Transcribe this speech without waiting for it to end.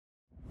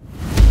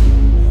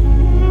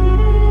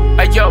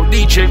Yo,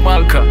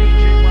 DJ-Malka,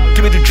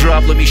 give me the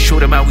drop, let me show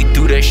them how we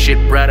do that shit,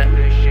 brother.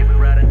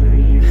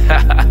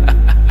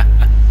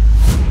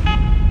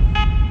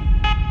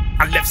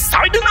 I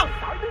Leftside now.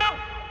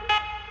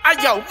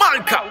 Yo,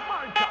 Malka.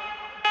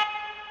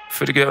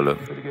 For the girl up,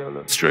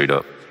 straight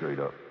up.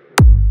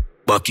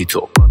 Back it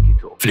up,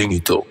 fling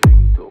it up,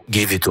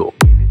 give it up.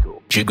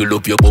 Jiggle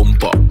up your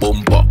bumper,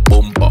 bumper,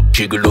 bumper.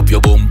 Jiggle up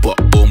your bumper,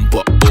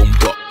 bumper,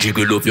 bumper.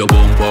 Jiggle up your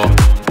bumper.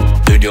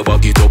 Then you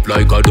back it up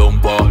like a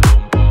dumper.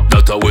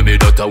 That's a way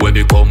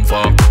me come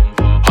for.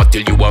 Hot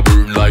till you a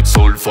burn like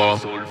sulfur.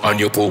 And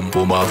your pum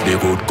pum have the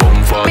good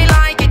comfort. Me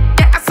like it,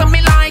 yeah, so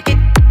me like it.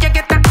 You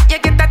get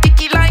that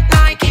ticky like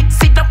Nike.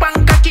 Sit up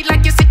and cocky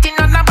like you sitting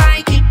on a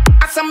bike.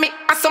 I saw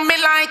me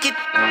like it.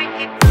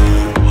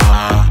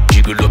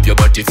 Jiggle up your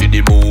body for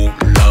the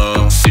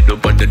moolah. Sit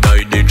up on the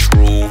 9-inch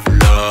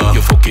ruler.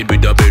 You fucking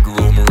with the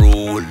bedroom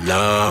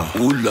ruler.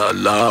 Ooh la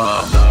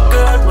la.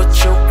 Girl,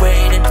 what you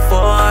waiting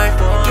for?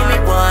 Give me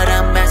what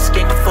I'm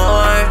asking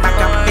for.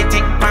 Back up the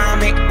thing,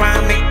 me.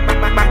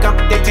 Back up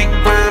the thing,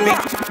 me.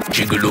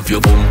 Jiggle up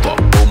your bumper,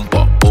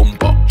 bumper,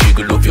 bumper.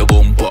 Jiggle up your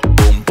bumper,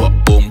 bumper,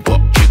 bumper.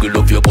 Jiggle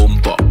up your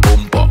bumper,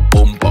 bumper,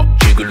 bumper.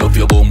 Jiggle up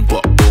your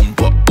bumper,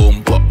 bumper,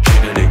 bumper.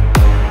 Jiggle it.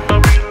 I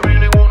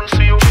really wanna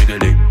see you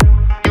jiggle it.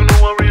 You know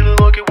I really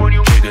like it when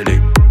you jiggle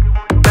it.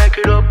 back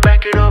it up,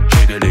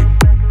 jiggle it.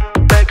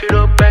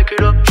 back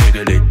it up.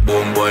 Jiggle it.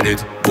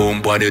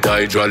 Boom on it,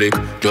 hydraulic.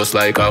 Just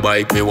like a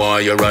bike, me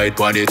want you ride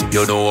on it.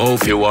 You know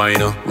how you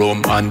wine,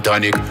 rum and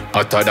tonic.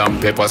 Hotter than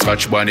pepper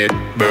scotch bonnet,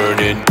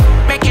 burning.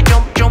 Make you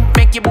jump,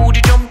 make your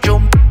booty jump.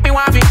 Me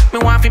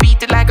want fi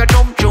beat it like a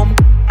jump.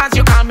 As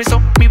you call me so,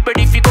 me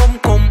ready fi come.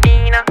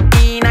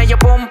 Inna your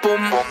pum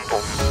pum.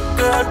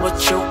 Girl,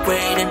 what you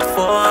waiting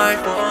for?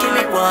 Give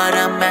me what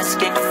I'm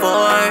asking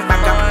for.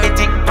 Back up the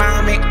thing,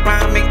 me.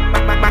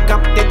 Back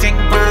up the thing,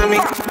 me.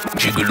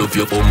 Jiggle up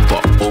your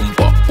bumper,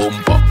 bumper,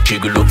 bumper.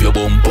 Jiggle up your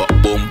bumper,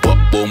 bumper,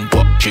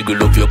 bumper.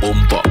 Jiggle up your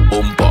bumper,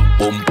 bumper,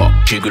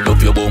 bumper. Jiggle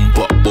up your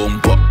bumper,